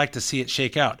way I'd like to see it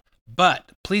shake out.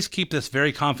 But please keep this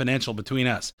very confidential between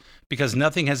us because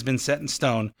nothing has been set in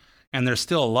stone and there's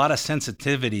still a lot of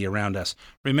sensitivity around us.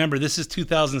 Remember, this is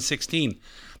 2016,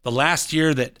 the last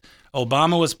year that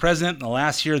Obama was president and the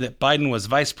last year that Biden was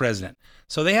vice president.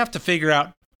 So they have to figure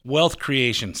out wealth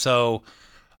creation. So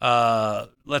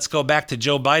let's go back to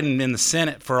Joe Biden in the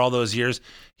Senate for all those years.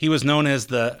 He was known as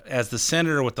the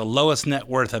senator with the lowest net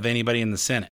worth of anybody in the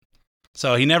Senate.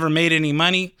 So he never made any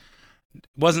money,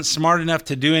 wasn't smart enough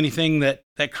to do anything that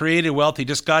created wealth. He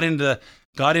just got into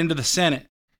the Senate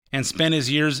and spent his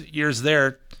years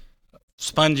there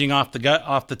sponging off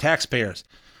the taxpayers.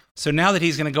 So now that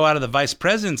he's going to go out of the vice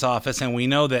president's office, and we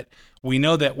know that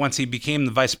once he became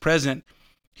the vice president,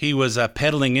 he was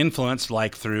peddling influence,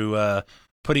 like through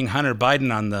putting Hunter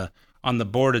Biden on the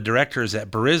board of directors at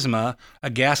Burisma, a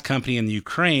gas company in the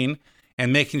Ukraine,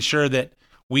 and making sure that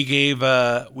we gave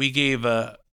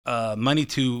money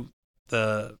to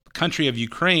the country of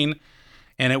Ukraine,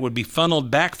 and it would be funneled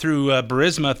back through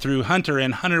Burisma through Hunter,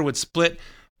 and Hunter would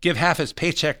give half his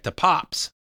paycheck to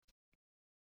Pops.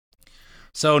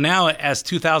 So now, as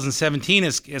 2017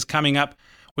 is coming up,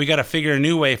 we got to figure a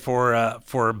new way for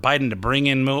Biden to bring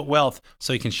in wealth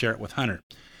so he can share it with Hunter.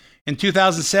 In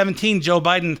 2017, Joe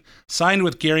Biden signed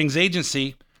with Gehring's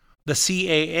agency, the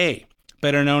CAA,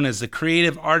 better known as the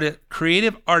Creative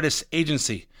Artists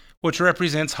Agency, which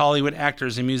represents Hollywood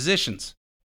actors and musicians.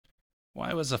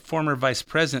 Why was a former vice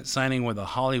president signing with a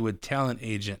Hollywood talent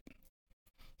agent?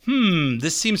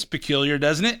 This seems peculiar,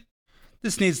 doesn't it?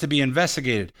 This needs to be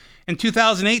investigated. In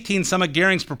 2018, some of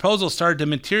Goering's proposals started to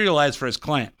materialize for his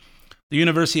client. The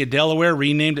University of Delaware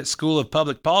renamed its School of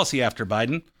Public Policy after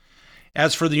Biden.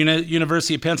 As for the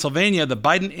University of Pennsylvania, the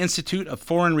Biden Institute of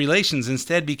Foreign Relations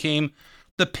instead became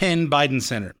the Penn Biden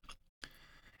Center.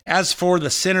 As for the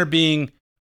center being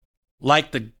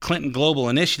like the Clinton Global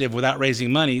Initiative without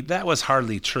raising money, that was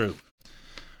hardly true.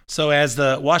 So as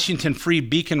the Washington Free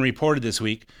Beacon reported this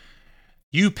week,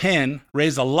 UPenn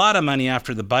raised a lot of money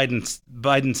after the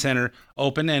Biden Center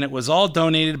opened, and it was all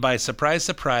donated by, surprise,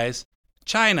 surprise,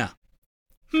 China.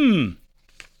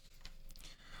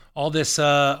 All this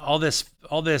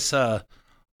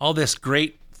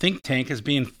great think tank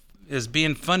is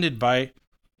being funded by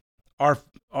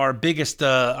our biggest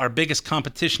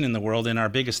competition in the world and our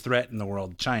biggest threat in the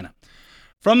world, China.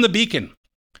 From the Beacon,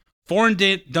 foreign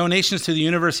donations to the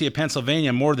University of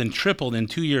Pennsylvania more than tripled in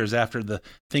 2 years after the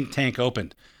think tank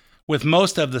opened, with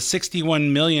most of the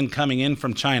 $61 million coming in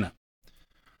from China.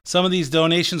 Some of these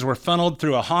donations were funneled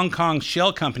through a Hong Kong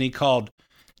shell company called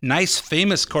Nice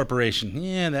Famous Corporation.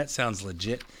 Yeah, that sounds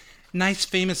legit. Nice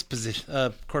Famous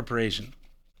Corporation.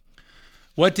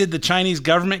 What did the Chinese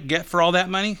government get for all that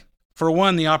money? For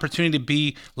one, the opportunity to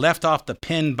be left off the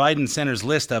Penn Biden Center's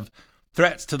list of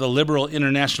threats to the liberal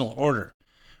international order,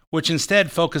 which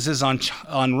instead focuses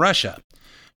on Russia.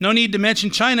 No need to mention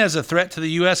China as a threat to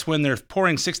the U.S. when they're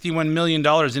pouring $61 million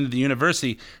into the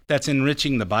university that's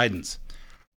enriching the Bidens.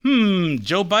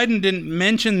 Joe Biden didn't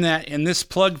mention that in this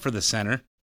plug for the center.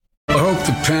 I hope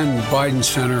the Penn Biden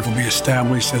Center will be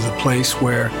established as a place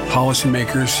where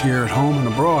policymakers here at home and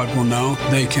abroad will know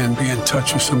they can be in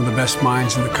touch with some of the best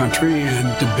minds in the country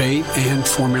and debate and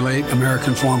formulate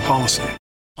American foreign policy.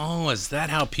 Oh, is that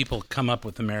how people come up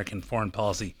with American foreign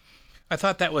policy? I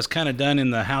thought that was kind of done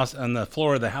in the House, on the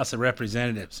floor of the House of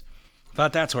Representatives. I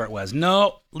thought that's where it was.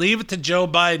 No, leave it to Joe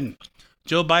Biden.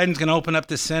 Joe Biden's going to open up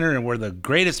this center and where the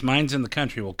greatest minds in the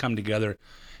country will come together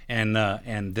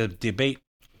and debate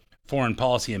foreign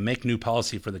policy and make new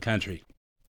policy for the country.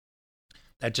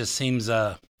 That just seems,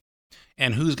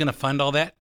 and who's going to fund all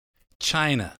that?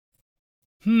 China.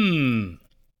 Does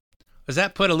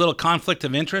that put a little conflict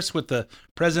of interest with the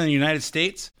President of the United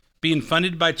States being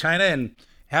funded by China and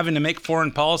having to make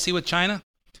foreign policy with China?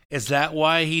 Is that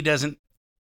why he doesn't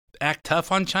act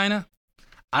tough on China?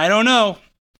 I don't know.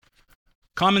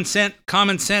 Common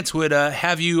sense would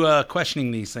have you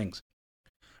questioning these things.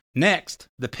 Next,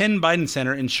 the Penn Biden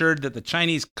Center ensured that the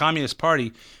Chinese Communist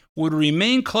Party would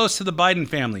remain close to the Biden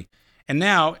family. And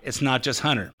now it's not just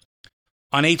Hunter.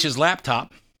 On H's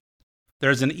laptop,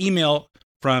 there's an email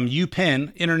from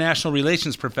UPenn International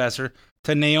Relations professor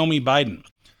to Naomi Biden,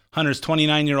 Hunter's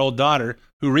 29-year-old daughter,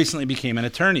 who recently became an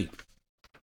attorney.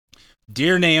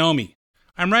 Dear Naomi,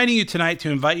 I'm writing you tonight to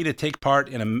invite you to take part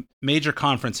in a major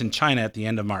conference in China at the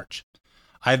end of March.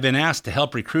 I've been asked to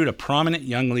help recruit a prominent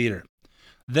young leader.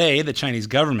 They, the Chinese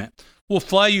government, will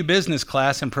fly you business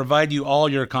class and provide you all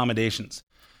your accommodations.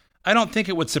 I don't think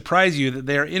it would surprise you that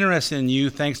they are interested in you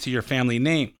thanks to your family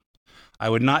name. I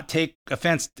would not take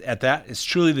offense at that. It's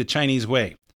truly the Chinese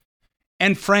way.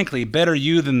 And frankly, better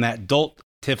you than that dolt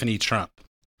Tiffany Trump.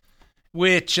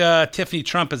 Which Tiffany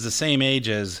Trump is the same age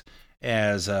as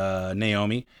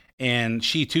Naomi, and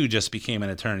she too just became an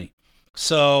attorney.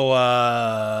 So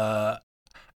I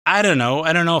don't know.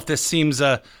 I don't know if this seems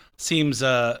like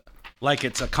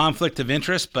it's a conflict of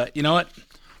interest, but you know what?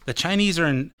 The Chinese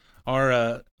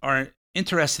are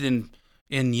interested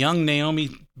in young Naomi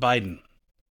Biden.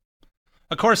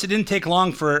 Of course, it didn't take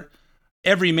long for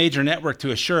every major network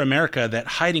to assure America that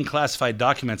hiding classified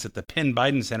documents at the Penn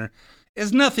Biden Center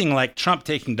is nothing like Trump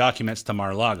taking documents to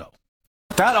Mar-a-Lago.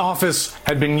 That office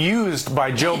had been used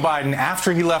by Joe Biden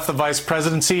after he left the vice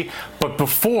presidency, but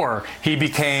before he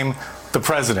became the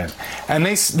president. And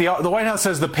the White House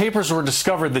says the papers were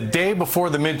discovered the day before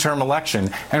the midterm election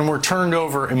and were turned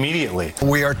over immediately.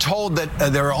 We are told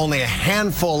that there are only a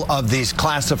handful of these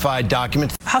classified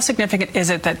documents. How significant is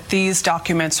it that these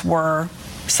documents were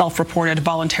self-reported,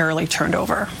 voluntarily turned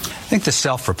over? I think the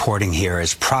self-reporting here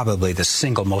is probably the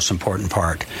single most important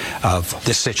part of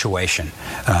this situation.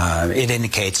 It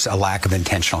indicates a lack of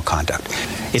intentional conduct.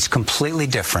 It's completely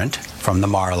different from the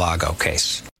Mar-a-Lago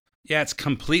case. Yeah, it's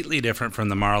completely different from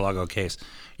the Mar-a-Lago case.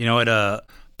 You know what?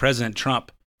 President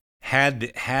Trump had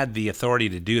the authority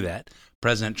to do that.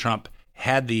 President Trump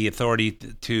had the authority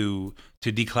to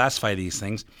declassify these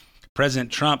things.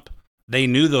 President Trump, they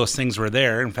knew those things were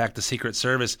there. In fact, the Secret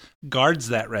Service guards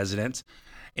that residence.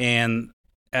 And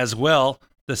as well,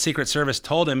 the Secret Service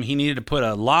told him he needed to put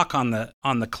a lock on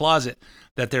the closet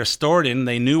that they're stored in.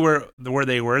 They knew where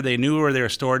they were. They knew where they were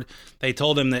stored. They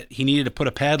told him that he needed to put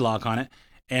a padlock on it.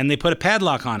 and they put a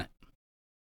padlock on it.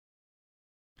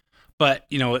 But,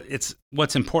 you know, it's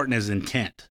what's important is the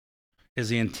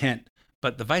intent.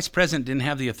 But the vice president didn't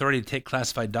have the authority to take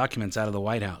classified documents out of the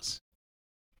White House.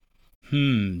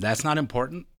 That's not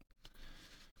important.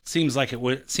 Seems like it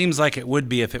would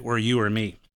be if it were you or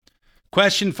me.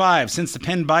 Question 5. Since the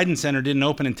Penn Biden Center didn't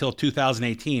open until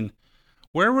 2018,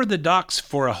 where were the docs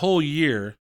for a whole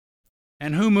year,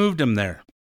 and who moved them there?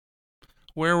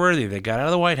 Where were they? They got out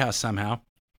of the White House somehow,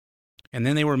 and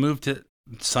then they were moved to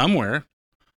somewhere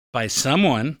by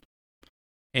someone,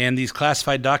 and these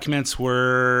classified documents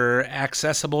were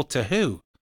accessible to who?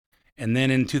 And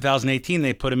then in 2018,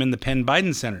 they put them in the Penn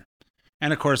Biden Center.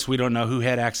 And of course, we don't know who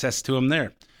had access to them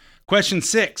there. Question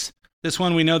 6. This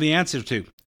one we know the answer to.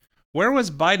 Where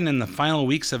was Biden in the final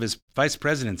weeks of his vice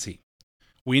presidency?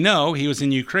 We know he was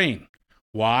in Ukraine.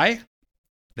 Why?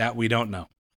 That we don't know.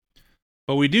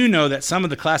 But we do know that some of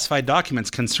the classified documents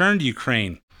concerned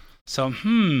Ukraine. So,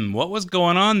 what was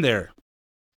going on there?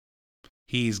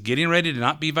 He's getting ready to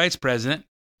not be vice president.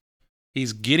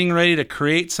 He's getting ready to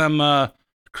create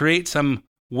some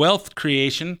wealth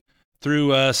creation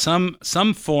through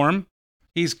some form.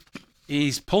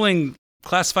 He's pulling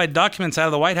classified documents out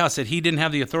of the White House that he didn't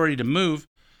have the authority to move.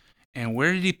 And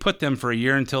where did he put them for a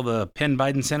year until the Penn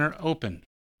Biden Center opened?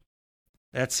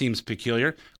 That seems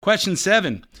peculiar. Question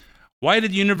 7. Why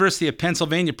did University of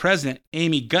Pennsylvania President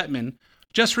Amy Gutmann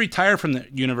just retire from the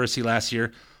university last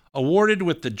year, awarded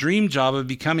with the dream job of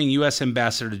becoming U.S.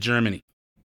 ambassador to Germany?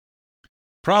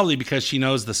 Probably because she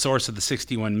knows the source of the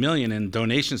 $61 million in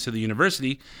donations to the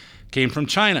university came from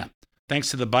China,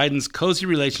 thanks to the Biden's cozy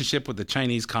relationship with the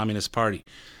Chinese Communist Party.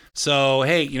 So,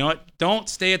 hey, you know what? Don't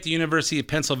stay at the University of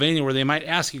Pennsylvania where they might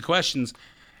ask you questions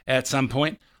at some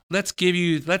point. Let's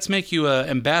make you an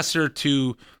ambassador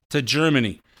to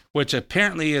Germany, which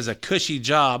apparently is a cushy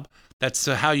job. That's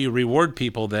how you reward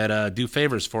people that do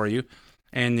favors for you.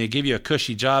 And they give you a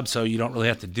cushy job so you don't really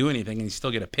have to do anything and you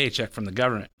still get a paycheck from the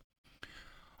government.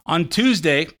 On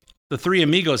Tuesday, the Three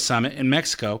Amigos Summit in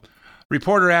Mexico,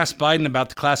 reporter asked Biden about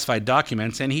the classified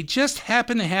documents, and he just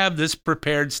happened to have this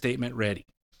prepared statement ready.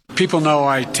 People know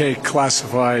I take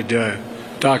classified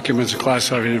documents and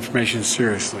classified information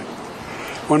seriously.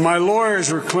 When my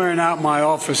lawyers were clearing out my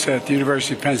office at the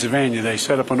University of Pennsylvania, they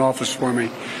set up an office for me,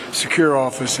 secure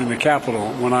office in the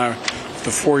Capitol.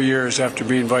 The 4 years after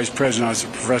being vice president, I was a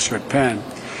professor at Penn.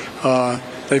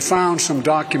 They found some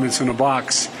documents in a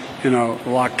box in a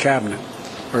locked cabinet,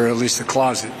 or at least a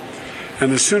closet.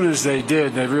 And as soon as they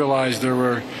did, they realized there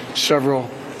were several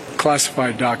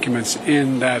classified documents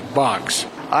in that box.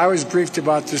 I was briefed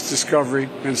about this discovery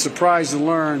and surprised to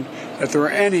learn that there were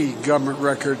any government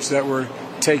records that were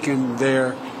taken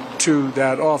there to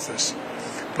that office.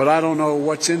 But I don't know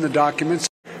what's in the documents.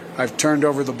 I've turned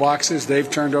over the boxes. They've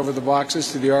turned over the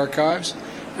boxes to the archives,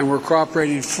 and we're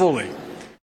cooperating fully.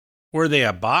 Were they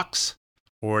a box,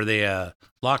 or were they a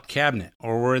locked cabinet,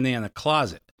 or were they in a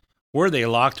closet? Were they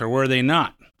locked or were they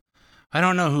not? I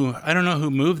don't know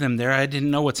who moved them there. I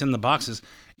didn't know what's in the boxes.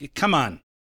 Come on.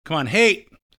 Hey,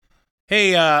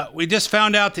 we just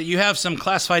found out that you have some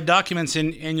classified documents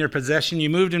in your possession. You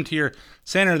moved them to your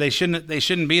center. They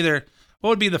shouldn't be there.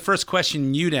 What would be the first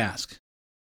question you'd ask?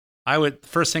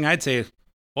 First thing I'd say,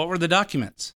 what were the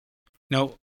documents?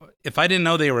 No, if I didn't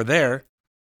know they were there,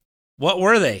 what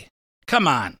were they? Come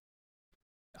on.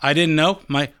 I didn't know.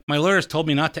 My lawyers told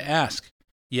me not to ask.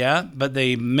 Yeah, but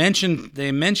they mentioned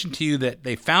to you that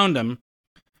they found them,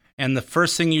 and the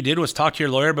first thing you did was talk to your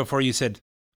lawyer before you said,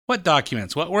 what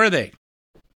documents? What were they?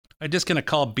 I'm just going to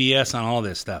call BS on all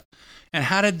this stuff. And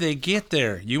how did they get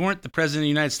there? You weren't the president of the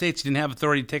United States. You didn't have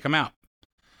authority to take them out.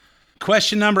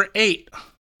 Question number 8.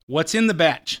 What's in the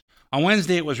batch? On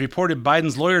Wednesday, it was reported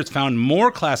Biden's lawyers found more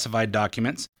classified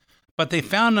documents, but they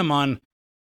found them on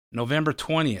November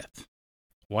 20th.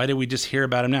 Why did we just hear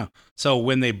about him now? So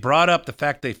when they brought up the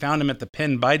fact they found him at the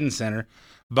Penn Biden Center,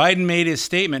 Biden made his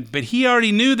statement, but he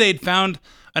already knew they'd found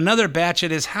another batch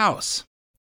at his house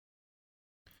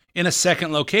in a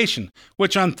second location,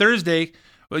 which on Thursday,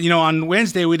 on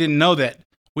Wednesday, we didn't know that.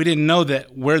 We didn't know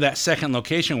that where that second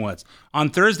location was. On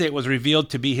Thursday, it was revealed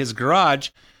to be his garage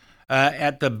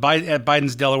at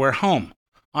Biden's Delaware home.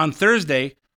 On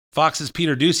Thursday, Fox's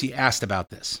Peter Doocy asked about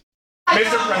this.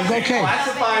 Mr.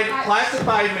 President,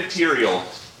 classified material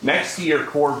next to your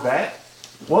Corvette.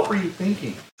 What were you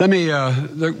thinking? I'm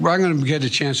going to get a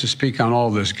chance to speak on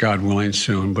all this, God willing,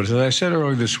 soon. But as I said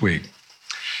earlier this week,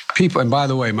 people, and by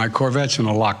the way, my Corvette's in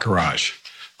a locked garage.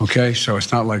 Okay, so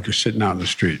it's not like you're sitting out in the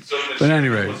street. So but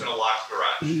anyway, was in a locked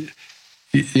garage.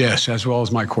 Yes, as well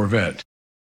as my Corvette.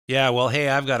 Yeah, well, hey,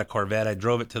 I've got a Corvette. I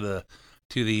drove it to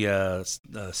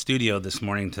studio this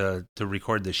morning to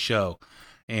record this show.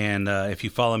 And if you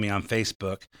follow me on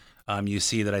Facebook, you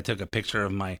see that I took a picture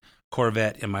of my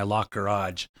Corvette in my locked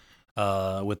garage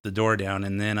with the door down,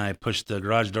 and then I pushed the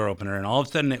garage door opener, and all of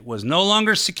a sudden it was no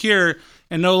longer secure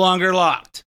and no longer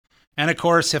locked. And of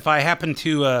course, if I happen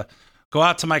to go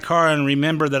out to my car and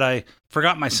remember that I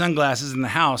forgot my sunglasses in the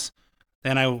house,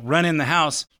 then I run in the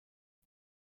house,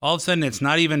 all of a sudden it's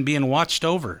not even being watched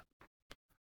over.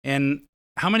 And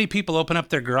how many people open up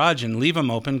their garage and leave them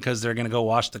open because they're going to go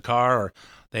wash the car,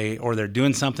 or they're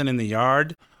doing something in the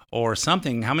yard or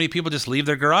something? How many people just leave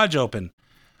their garage open?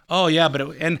 Oh yeah,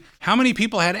 and how many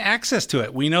people had access to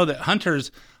it? We know that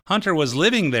Hunter was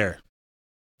living there.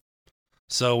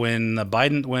 So when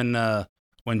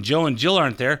Joe and Jill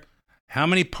aren't there, how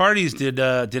many parties did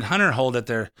Hunter hold at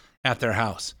their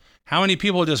house? How many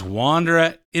people just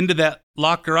wander into that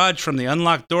locked garage from the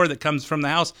unlocked door that comes from the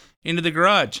house into the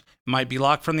garage? It might be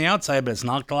locked from the outside, but it's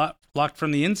not locked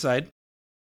from the inside.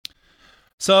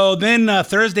 So then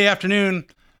Thursday afternoon,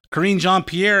 Karine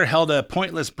Jean-Pierre held a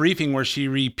pointless briefing where she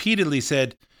repeatedly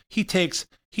said he takes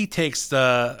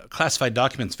the classified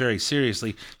documents very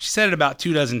seriously. She said it about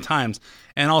 24 times,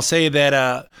 and I'll say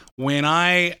that when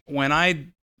I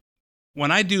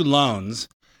do loans,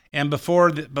 and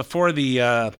before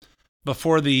the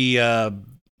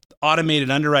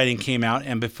automated underwriting came out,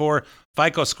 and before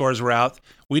FICO scores were out,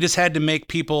 we just had to make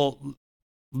people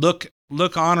look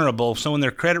honorable. So when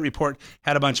their credit report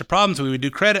had a bunch of problems, we would do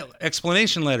credit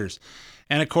explanation letters.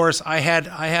 And of course, I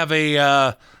have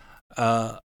a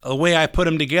way I put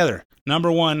them together.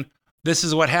 Number one, this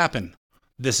is what happened.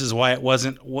 This is why it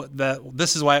wasn't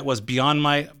this is why it was beyond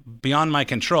my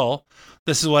control.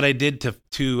 This is what I did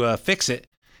to fix it,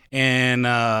 and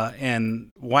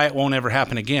why it won't ever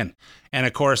happen again. And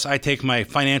of course, I take my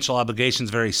financial obligations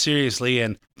very seriously,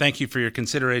 and thank you for your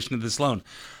consideration of this loan.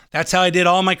 That's how I did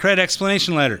all my credit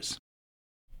explanation letters.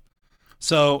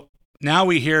 So now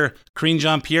we hear Karine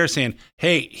Jean-Pierre saying,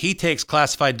 hey, he takes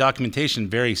classified documentation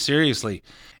very seriously,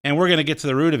 and we're going to get to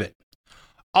the root of it.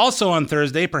 Also on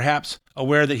Thursday, perhaps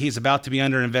aware that he's about to be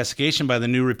under investigation by the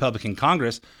new Republican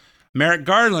Congress, Merrick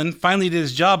Garland finally did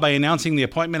his job by announcing the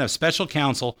appointment of special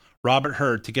counsel Robert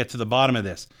Hur to get to the bottom of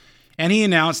this. And he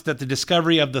announced that the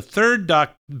discovery of the third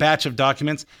batch of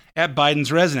documents at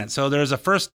Biden's residence. So there's a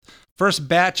first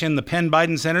batch in the Penn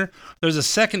Biden Center. There's a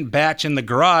second batch in the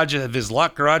garage of his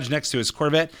locked garage next to his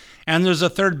Corvette. And there's a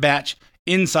third batch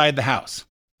inside the house.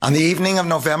 On the evening of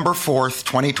November 4th,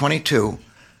 2022,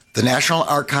 the National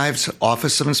Archives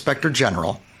Office of Inspector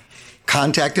General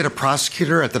contacted a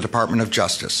prosecutor at the Department of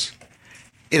Justice.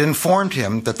 It informed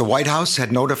him that the White House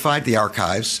had notified the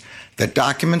archives that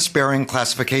documents bearing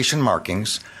classification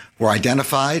markings were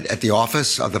identified at the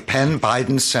office of the Penn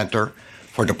Biden Center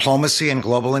for Diplomacy and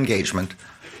Global Engagement,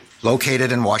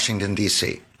 located in Washington,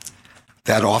 D.C.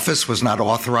 That office was not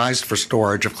authorized for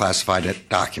storage of classified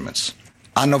documents.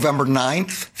 On November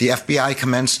 9th, the FBI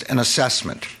commenced an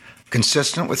assessment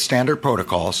consistent with standard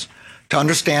protocols to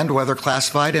understand whether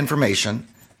classified information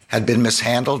had been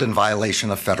mishandled in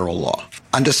violation of federal law.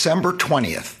 On December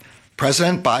 20th,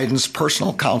 President Biden's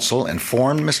personal counsel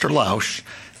informed Mr. Lausch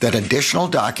that additional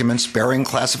documents bearing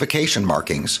classification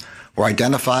markings were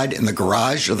identified in the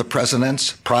garage of the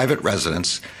president's private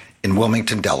residence in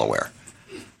Wilmington, Delaware.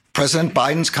 President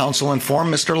Biden's counsel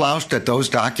informed Mr. Lausch that those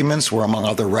documents were among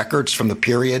other records from the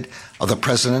period of the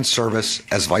president's service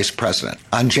as vice president.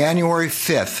 On January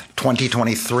 5th,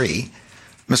 2023,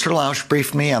 Mr. Lausch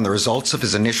briefed me on the results of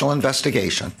his initial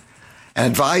investigation and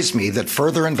advised me that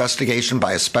further investigation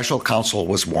by a special counsel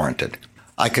was warranted.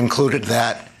 I concluded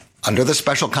that, under the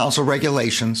special counsel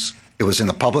regulations, it was in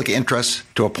the public interest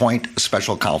to appoint a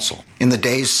special counsel. In the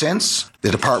days since,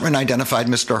 the department identified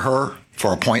Mr. Hur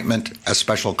for appointment as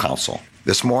special counsel.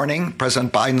 This morning,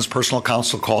 President Biden's personal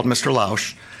counsel called Mr.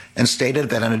 Lausch and stated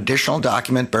that an additional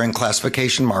document bearing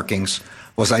classification markings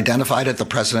was identified at the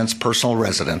president's personal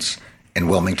residence in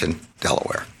Wilmington,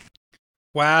 Delaware.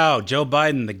 Wow, Joe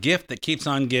Biden, the gift that keeps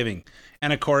on giving.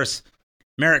 And of course,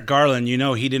 Merrick Garland,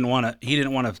 he didn't want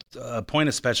to appoint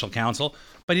a special counsel,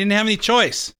 but he didn't have any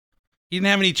choice. He didn't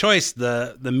have any choice.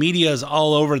 The media is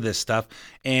all over this stuff,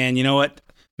 and you know what?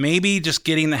 Maybe just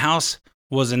getting the House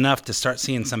was enough to start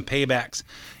seeing some paybacks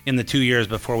in the 2 years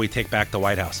before we take back the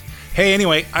White House. Hey,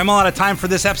 anyway, I'm all out of time for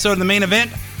this episode of The Main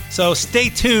Event, so stay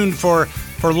tuned for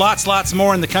lots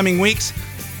more in the coming weeks.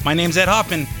 My name's Ed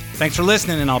Hoffman. Thanks for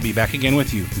listening, and I'll be back again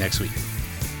with you next week.